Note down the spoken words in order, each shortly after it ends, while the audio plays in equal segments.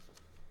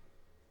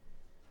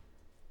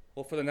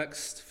Well, for the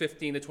next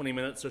 15 to 20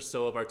 minutes or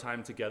so of our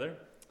time together,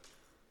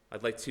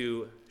 I'd like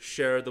to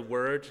share the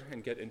Word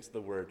and get into the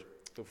Word.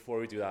 But before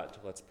we do that,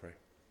 let's pray.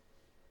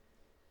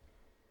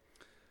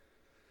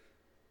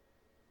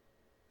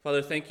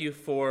 Father, thank you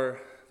for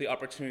the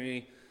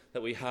opportunity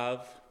that we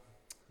have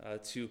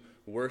to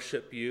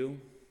worship you.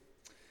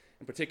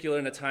 In particular,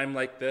 in a time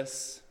like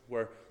this,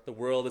 where the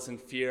world is in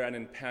fear and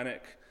in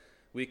panic,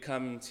 we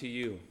come to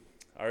you,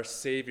 our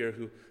Savior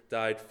who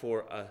died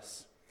for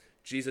us.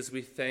 Jesus,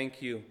 we thank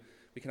you.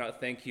 We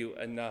cannot thank you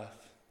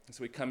enough. And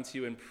so we come to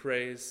you in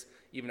praise,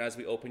 even as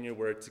we open your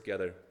word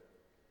together.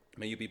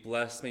 May you be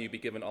blessed. May you be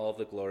given all of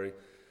the glory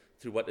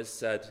through what is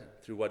said,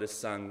 through what is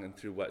sung, and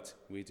through what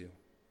we do.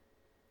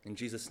 In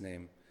Jesus'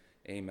 name,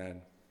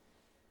 amen.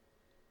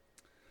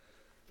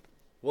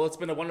 Well, it's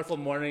been a wonderful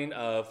morning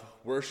of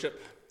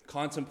worship,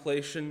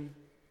 contemplation,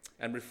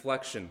 and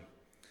reflection.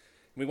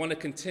 We want to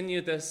continue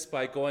this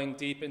by going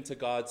deep into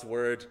God's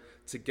word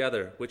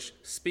together, which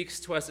speaks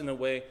to us in a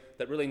way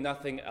that really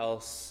nothing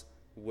else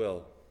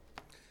will.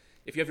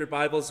 If you have your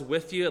Bibles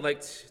with you, I'd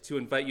like to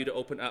invite you to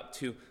open up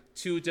to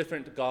two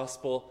different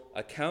gospel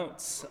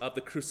accounts of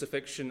the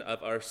crucifixion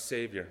of our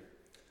Savior.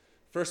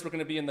 First, we're going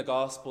to be in the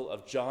Gospel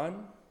of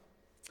John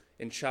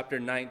in chapter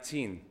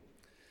 19.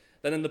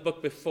 Then in the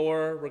book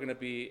before, we're going to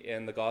be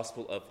in the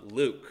Gospel of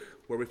Luke,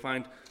 where we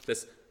find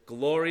this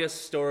glorious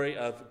story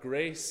of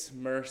grace,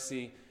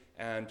 mercy,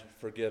 and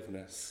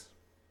forgiveness.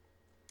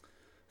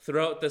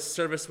 Throughout this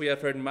service, we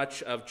have heard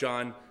much of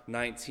John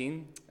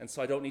 19, and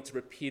so I don't need to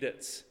repeat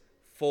it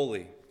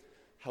fully.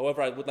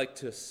 However, I would like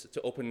to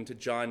open to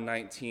John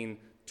 19,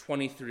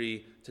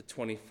 23 to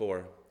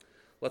 24.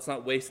 Let's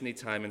not waste any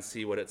time and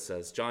see what it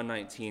says. John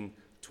 19,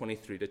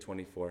 23 to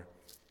 24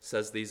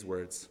 says these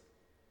words.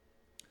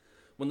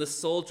 When the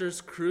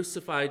soldiers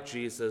crucified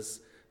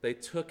Jesus, they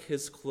took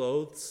his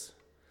clothes,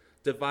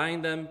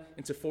 dividing them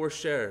into 4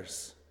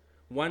 shares,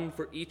 one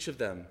for each of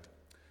them,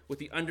 with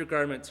the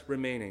undergarment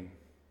remaining.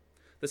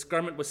 This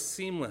garment was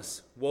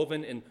seamless,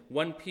 woven in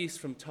one piece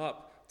from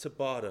top to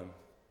bottom.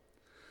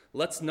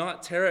 Let's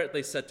not tear it,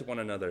 they said to one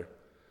another.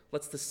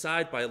 Let's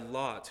decide by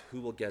lot who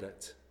will get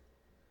it.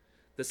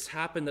 This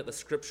happened that the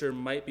scripture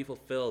might be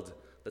fulfilled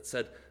that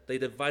said, they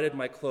divided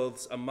my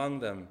clothes among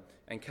them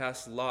and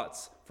cast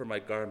lots for my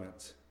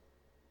garment.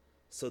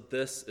 So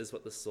this is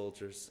what the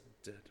soldiers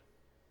did.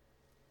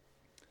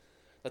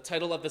 The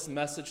title of this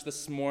message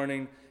this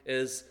morning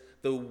is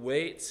The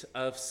Weight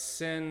of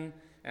Sin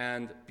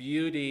and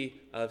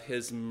Beauty of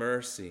His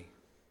Mercy.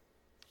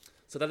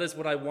 So that is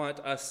what I want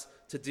us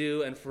to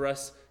do and for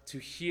us to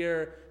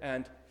hear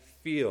and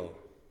feel.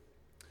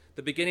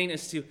 The beginning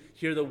is to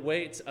hear the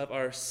weight of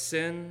our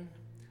sin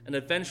and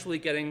eventually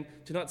getting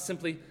to not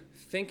simply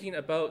thinking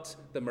about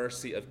the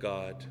mercy of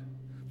God,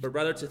 but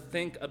rather to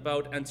think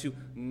about and to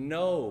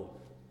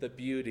know the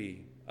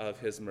beauty of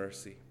His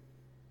mercy.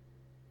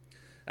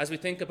 As we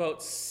think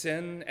about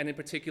sin, and in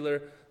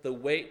particular, the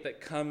weight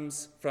that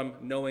comes from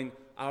knowing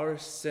our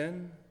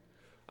sin,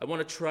 I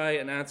want to try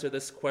and answer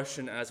this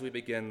question as we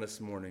begin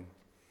this morning.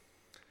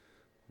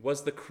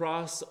 Was the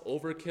cross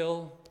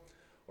overkill,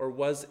 or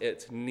was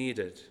it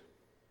needed?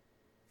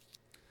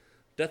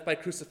 Death by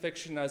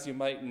crucifixion, as you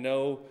might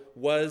know,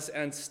 was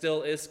and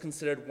still is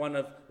considered one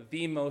of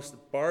the most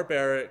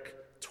barbaric,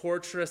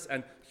 torturous,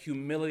 and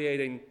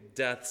humiliating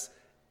deaths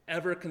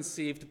ever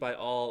conceived by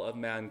all of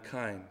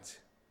mankind.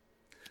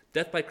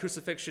 Death by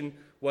crucifixion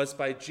was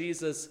by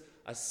Jesus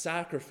a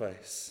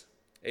sacrifice,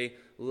 a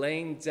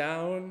laying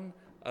down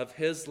of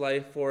his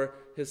life for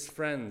his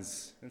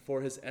friends and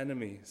for his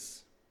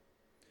enemies.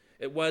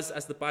 It was,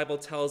 as the Bible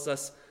tells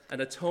us,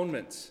 an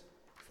atonement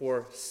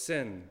for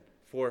sin,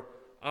 for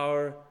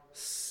our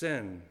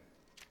sin.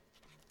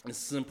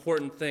 This is an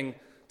important thing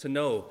to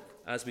know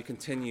as we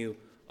continue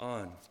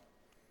on.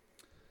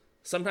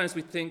 Sometimes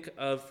we think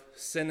of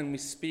sin and we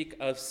speak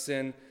of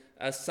sin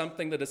as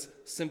something that is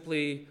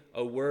simply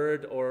a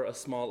word or a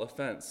small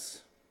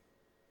offense.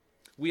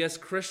 We as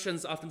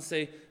Christians often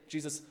say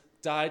Jesus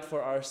died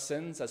for our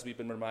sins, as we've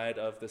been reminded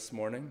of this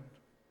morning,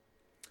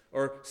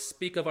 or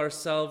speak of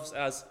ourselves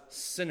as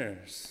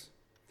sinners.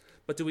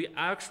 But do we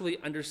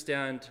actually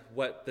understand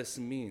what this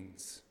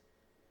means?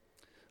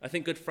 I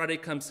think Good Friday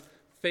comes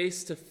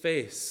face to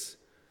face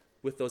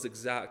with those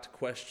exact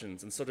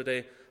questions. And so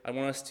today I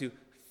want us to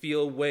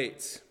feel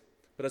weight.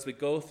 But as we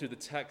go through the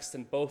text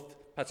in both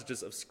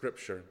passages of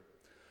Scripture,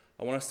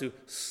 I want us to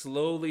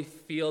slowly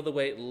feel the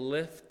weight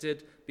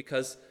lifted,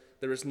 because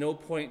there is no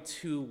point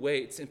to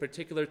weight, in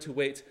particular to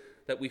weight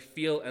that we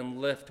feel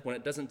and lift when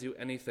it doesn't do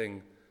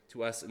anything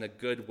to us in a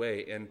good way,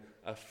 in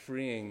a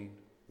freeing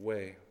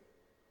way.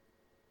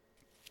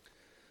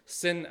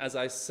 Sin, as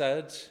I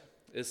said,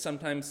 is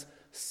sometimes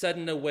said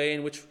in a way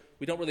in which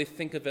we don't really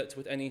think of it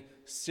with any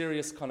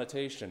serious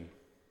connotation.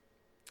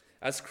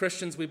 As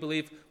Christians, we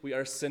believe we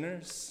are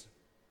sinners,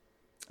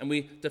 and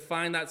we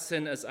define that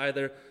sin as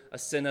either a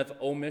sin of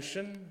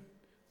omission,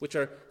 which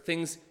are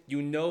things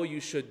you know you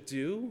should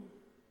do,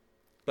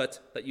 but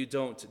that you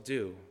don't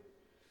do.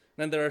 And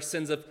then there are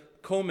sins of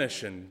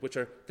commission, which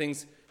are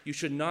things you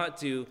should not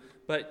do,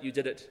 but you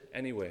did it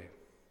anyway.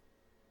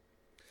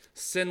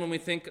 Sin, when we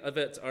think of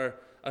it, are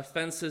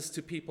offenses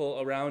to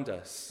people around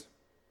us.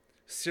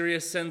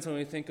 Serious sins, when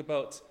we think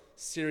about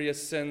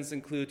serious sins,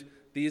 include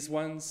these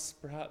ones,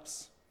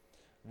 perhaps: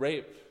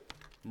 rape,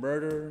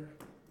 murder,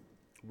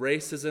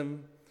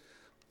 racism,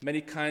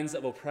 many kinds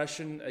of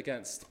oppression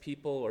against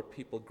people or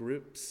people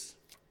groups.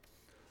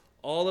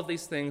 All of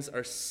these things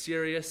are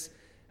serious,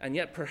 and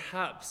yet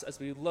perhaps as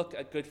we look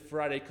at Good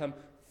Friday, come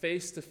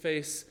face to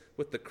face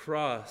with the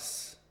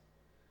cross,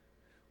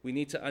 we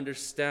need to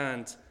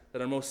understand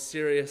that our most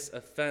serious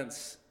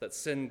offense that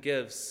sin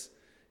gives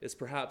is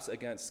perhaps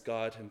against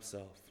God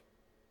himself.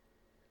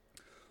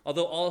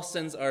 Although all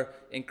sins are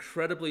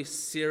incredibly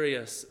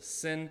serious,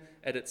 sin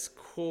at its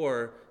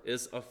core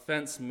is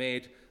offense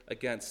made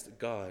against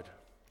God.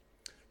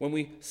 When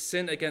we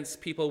sin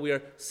against people, we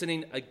are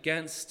sinning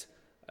against,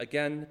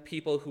 again,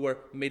 people who are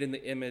made in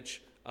the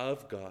image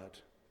of God,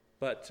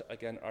 but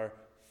again are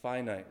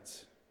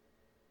finite.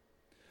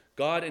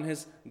 God in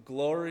his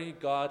glory,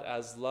 God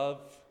as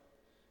love,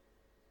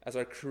 as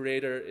our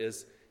Creator,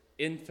 is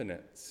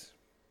infinite.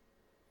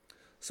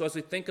 So as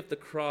we think of the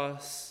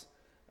cross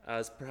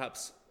as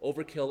perhaps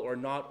overkill or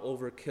not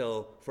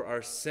overkill for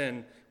our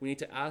sin, we need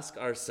to ask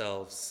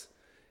ourselves,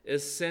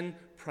 is sin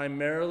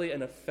primarily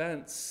an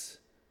offense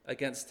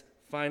against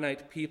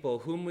finite people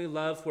whom we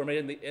love, who are made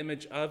in the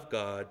image of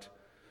God,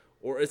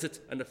 or is it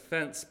an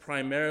offense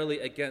primarily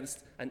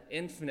against an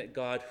infinite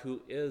God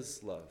who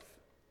is love?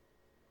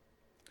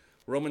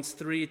 Romans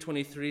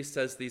 3:23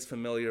 says these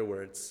familiar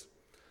words: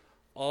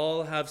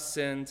 all have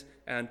sinned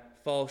and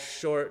fall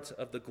short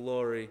of the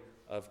glory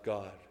of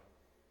God.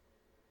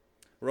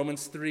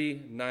 Romans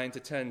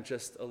 3:9-10,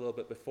 just a little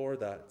bit before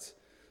that,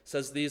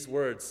 says these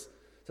words,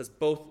 says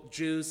both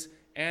Jews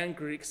and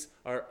Greeks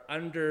are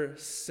under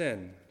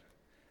sin.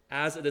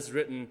 As it is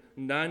written,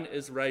 none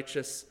is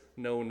righteous,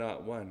 no,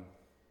 not one.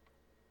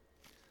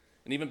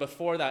 And even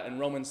before that, in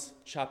Romans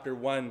chapter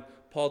 1,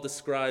 Paul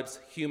describes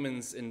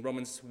humans in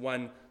Romans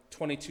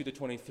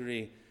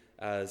 1:22-23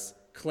 as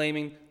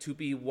claiming to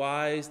be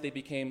wise, they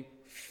became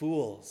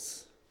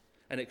fools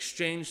and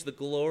exchanged the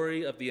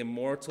glory of the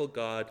immortal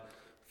God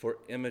for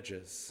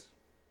images.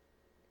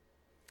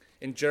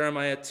 In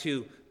Jeremiah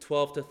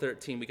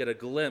 2:12-13, we get a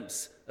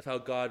glimpse of how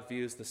God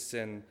views the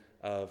sin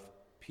of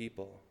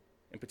people,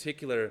 in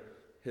particular,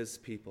 his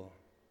people.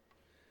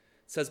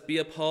 It says, be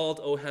appalled,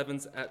 O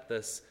heavens, at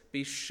this.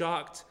 Be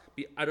shocked,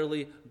 be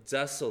utterly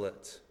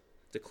desolate,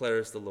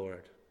 declares the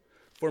Lord.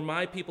 For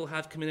my people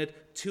have committed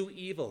two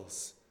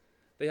evils.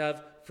 They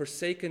have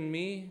forsaken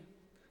me,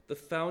 the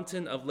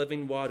fountain of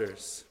living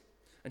waters,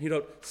 and hewed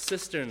out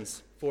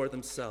cisterns for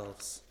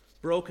themselves,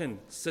 broken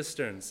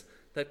cisterns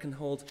that can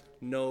hold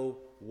no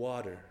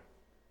water.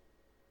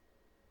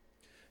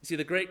 You see,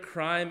 the great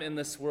crime in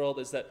this world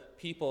is that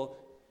people,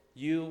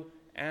 you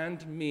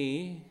and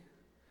me,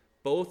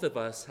 both of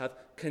us, have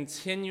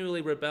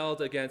continually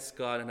rebelled against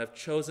God and have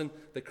chosen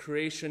the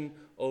creation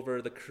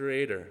over the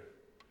Creator.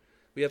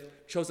 We have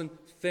chosen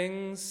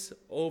things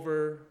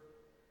over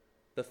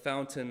the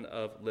fountain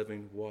of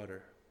living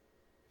water.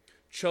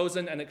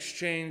 Chosen and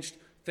exchanged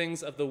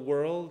things of the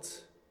world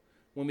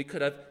when we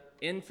could have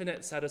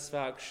infinite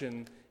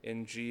satisfaction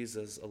in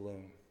Jesus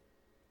alone.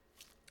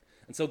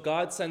 And so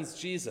God sends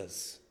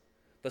Jesus,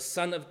 the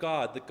Son of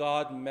God, the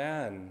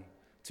God-man,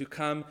 to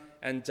come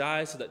and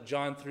die so that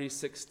John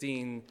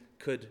 3:16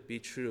 could be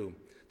true.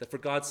 That for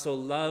God so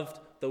loved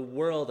the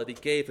world that he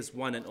gave his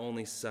one and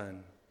only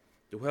Son.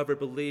 That whoever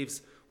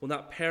believes will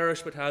not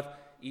perish but have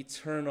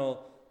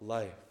eternal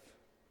life.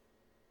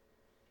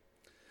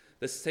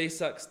 This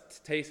takes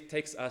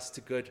us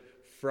to Good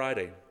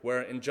Friday,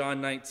 where in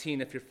John 19,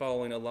 if you're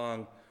following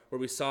along, where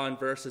we saw in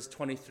verses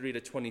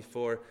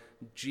 23-24,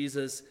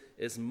 Jesus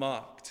is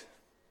mocked.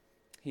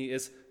 He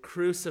is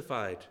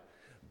crucified,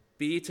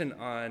 beaten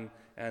on,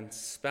 and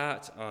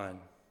spat on.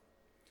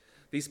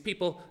 These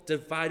people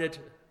divided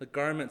the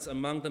garments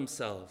among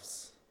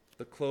themselves,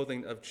 the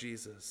clothing of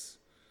Jesus,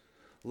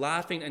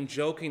 laughing and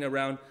joking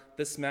around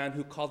this man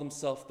who called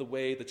himself the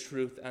way, the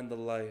truth, and the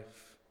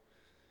life.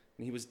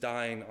 And he was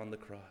dying on the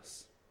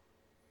cross.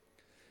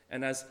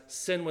 And as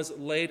sin was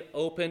laid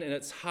open in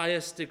its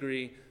highest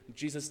degree,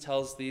 Jesus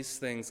tells these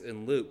things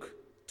in Luke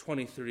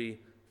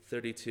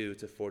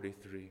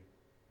 23:32-43. It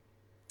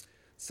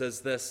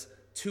says this,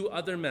 2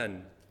 other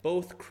men,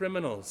 both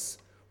criminals,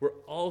 were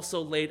also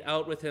laid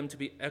out with him to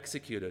be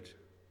executed.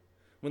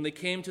 When they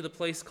came to the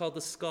place called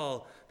the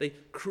Skull, they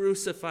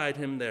crucified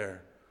him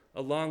there,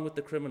 along with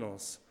the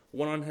criminals,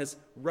 one on his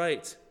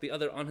right, the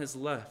other on his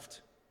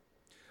left.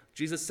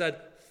 Jesus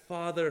said,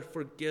 Father,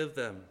 forgive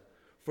them,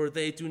 for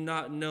they do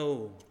not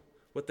know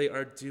what they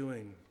are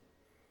doing.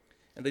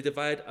 And they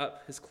divided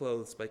up his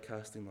clothes by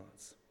casting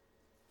lots.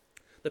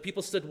 The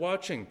people stood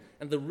watching,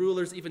 and the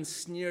rulers even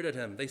sneered at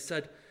him. They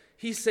said,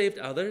 he saved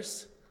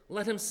others.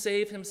 Let him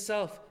save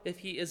himself if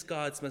he is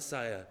God's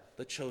Messiah,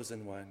 the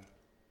chosen one.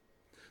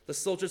 The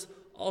soldiers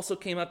also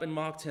came up and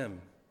mocked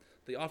him.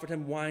 They offered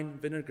him wine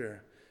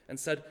vinegar and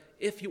said,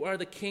 if you are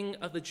the king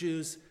of the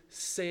Jews,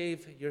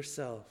 save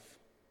yourself.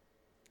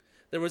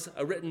 There was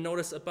a written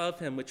notice above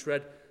him which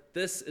read,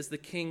 "This is the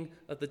King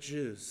of the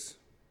Jews."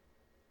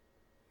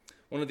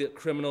 One of the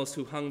criminals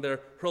who hung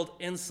there hurled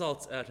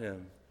insults at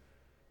him.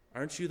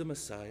 "Aren't you the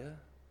Messiah?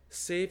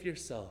 Save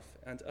yourself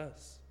and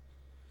us."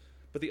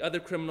 But the other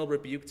criminal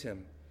rebuked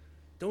him.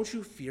 "Don't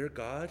you fear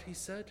God," he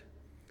said,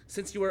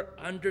 "since you are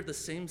under the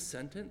same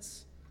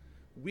sentence?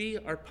 We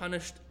are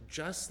punished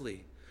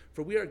justly,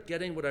 for we are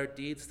getting what our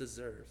deeds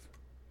deserve.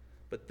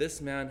 But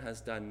this man has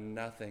done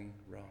nothing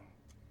wrong."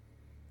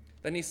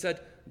 Then he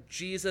said,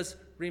 "Jesus,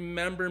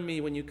 remember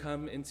me when you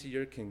come into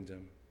your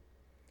kingdom."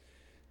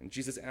 And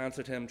Jesus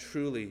answered him,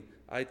 "Truly,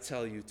 I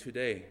tell you,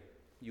 today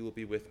you will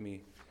be with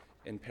me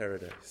in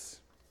paradise."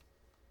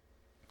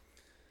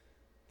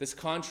 This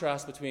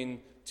contrast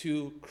between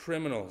two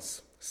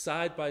criminals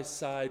side by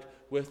side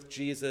with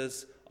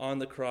Jesus on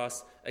the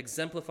cross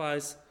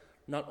exemplifies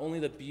not only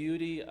the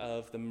beauty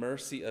of the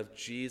mercy of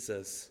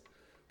Jesus,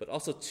 but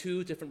also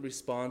two different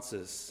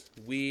responses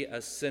we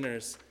as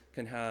sinners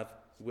can have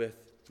with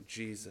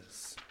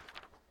Jesus.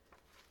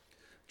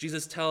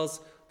 Jesus tells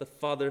the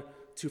Father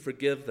to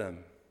forgive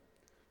them,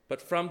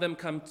 but from them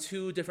come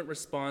two different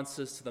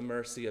responses to the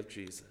mercy of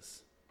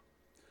Jesus.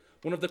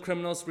 One of the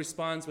criminals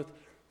responds with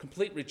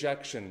complete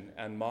rejection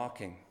and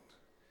mocking.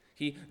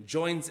 He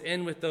joins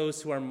in with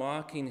those who are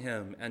mocking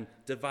him and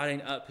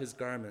dividing up his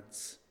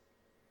garments.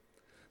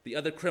 The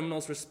other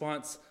criminal's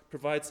response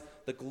provides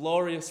the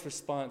glorious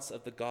response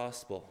of the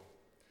gospel.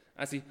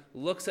 As he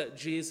looks at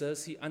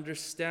Jesus, he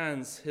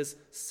understands his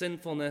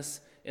sinfulness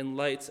in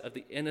light of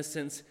the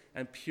innocence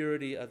and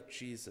purity of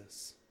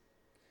Jesus.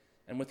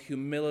 And with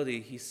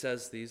humility, he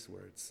says these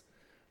words,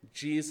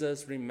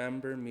 "Jesus,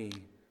 remember me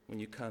when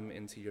you come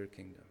into your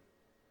kingdom."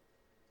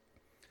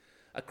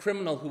 A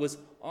criminal who was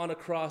on a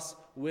cross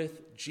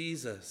with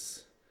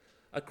Jesus,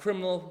 a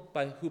criminal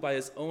who by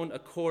his own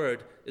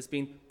accord is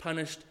being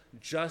punished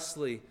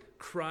justly,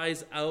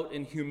 cries out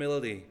in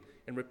humility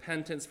and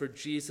repentance for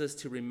Jesus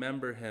to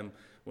remember him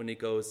when he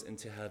goes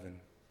into heaven.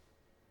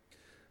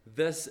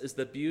 This is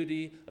the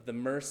beauty of the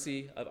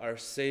mercy of our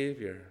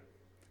Savior,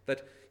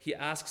 that he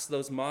asks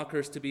those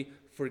mockers to be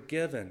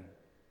forgiven,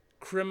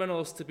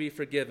 criminals to be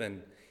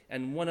forgiven,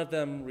 and one of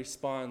them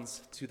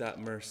responds to that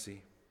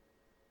mercy.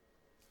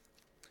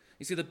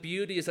 You see, the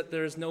beauty is that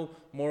there is no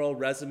moral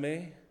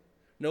resume,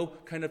 no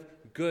kind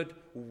of good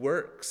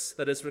works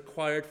that is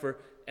required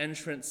for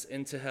entrance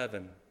into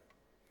heaven.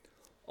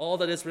 All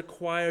that is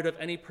required of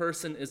any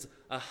person is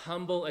a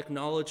humble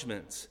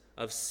acknowledgement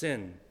of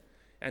sin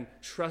and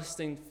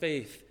trusting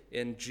faith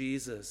in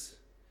Jesus.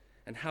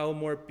 And how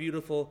more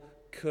beautiful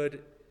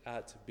could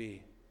that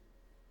be?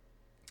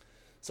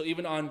 So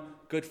even on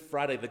Good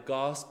Friday, the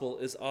gospel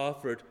is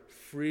offered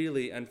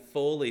freely and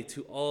fully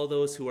to all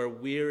those who are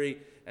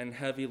weary and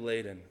heavy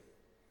laden.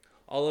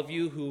 All of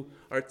you who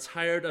are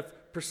tired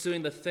of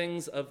pursuing the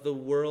things of the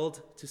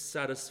world to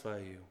satisfy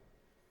you.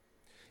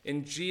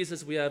 In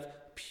Jesus, we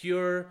have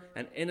pure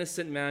and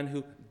innocent man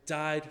who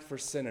died for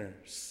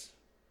sinners,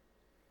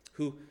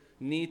 who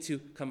need to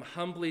come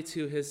humbly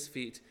to his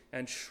feet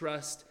and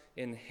trust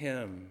in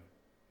him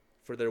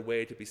for their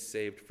way to be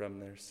saved from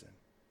their sin.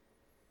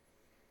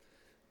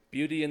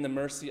 Beauty in the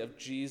mercy of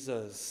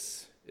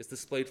Jesus is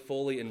displayed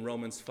fully in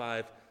Romans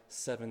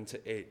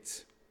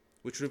 5:7-8,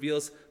 which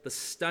reveals the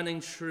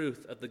stunning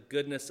truth of the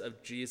goodness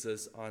of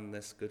Jesus on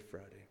this Good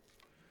Friday.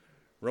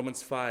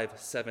 Romans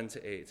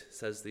 5:7-8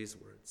 says these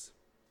words,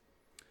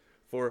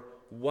 "For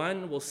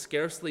one will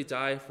scarcely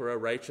die for a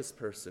righteous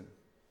person,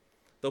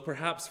 though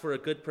perhaps for a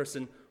good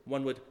person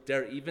one would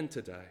dare even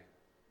to die.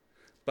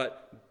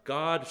 But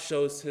God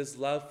shows his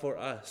love for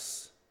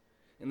us,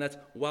 in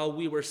that while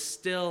we were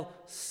still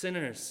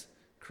sinners,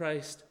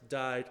 Christ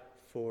died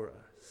for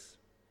us."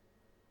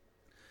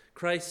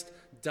 Christ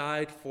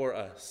died for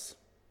us.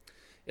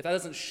 If that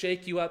doesn't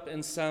shake you up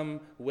in some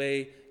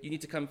way, you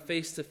need to come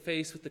face to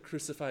face with the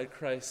crucified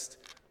Christ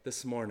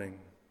this morning.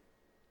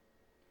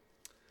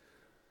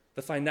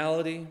 The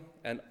finality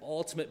and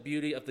ultimate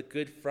beauty of the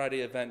Good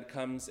Friday event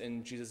comes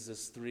in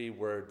Jesus' 3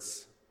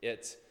 words,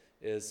 "It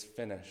is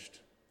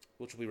finished,"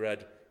 which will be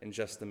read in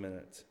just a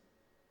minute.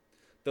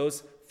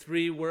 Those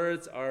 3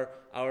 words are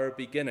our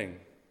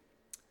beginning,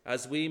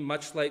 as we,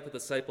 much like the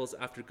disciples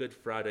after Good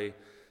Friday,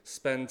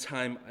 spend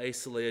time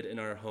isolated in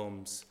our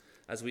homes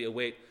as we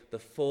await the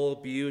full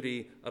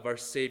beauty of our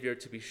Savior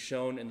to be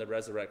shown in the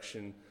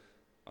resurrection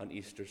on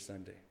Easter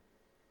Sunday.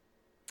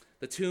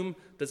 The tomb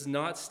does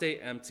not stay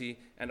empty,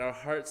 and our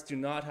hearts do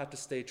not have to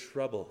stay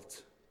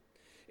troubled.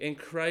 In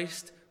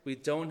Christ, we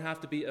don't have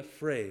to be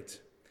afraid.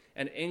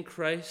 And in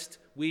Christ,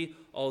 we,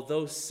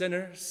 although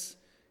sinners,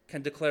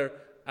 can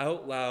declare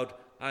out loud,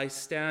 "I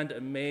stand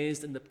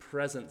amazed in the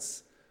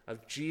presence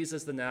of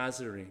Jesus the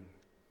Nazarene,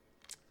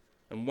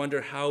 and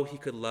wonder how he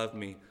could love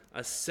me,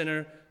 a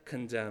sinner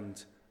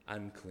condemned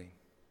unclean."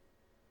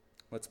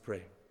 Let's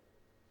pray.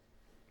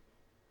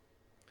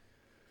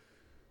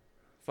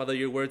 Father,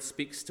 your word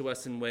speaks to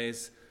us in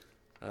ways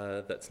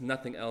that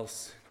nothing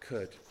else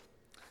could.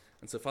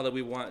 And so, Father,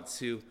 we want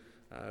to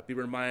be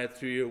reminded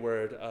through your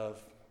word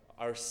of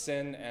our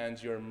sin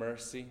and your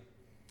mercy.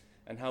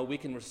 and how we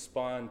can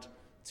respond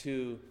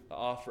to the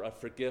offer of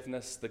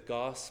forgiveness, the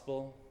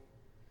gospel.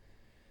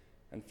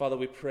 And Father,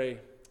 we pray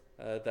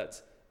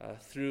that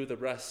through the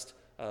rest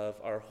of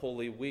our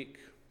Holy Week,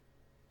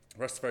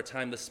 the rest of our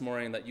time this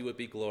morning, that you would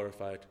be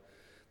glorified,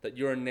 that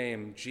your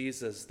name,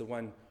 Jesus, the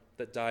one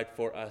that died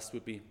for us,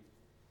 would be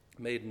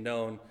made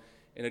known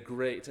in a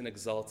great and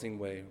exalting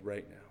way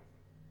right now.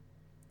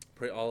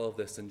 Pray all of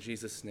this in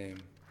Jesus' name.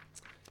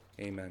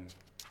 Amen.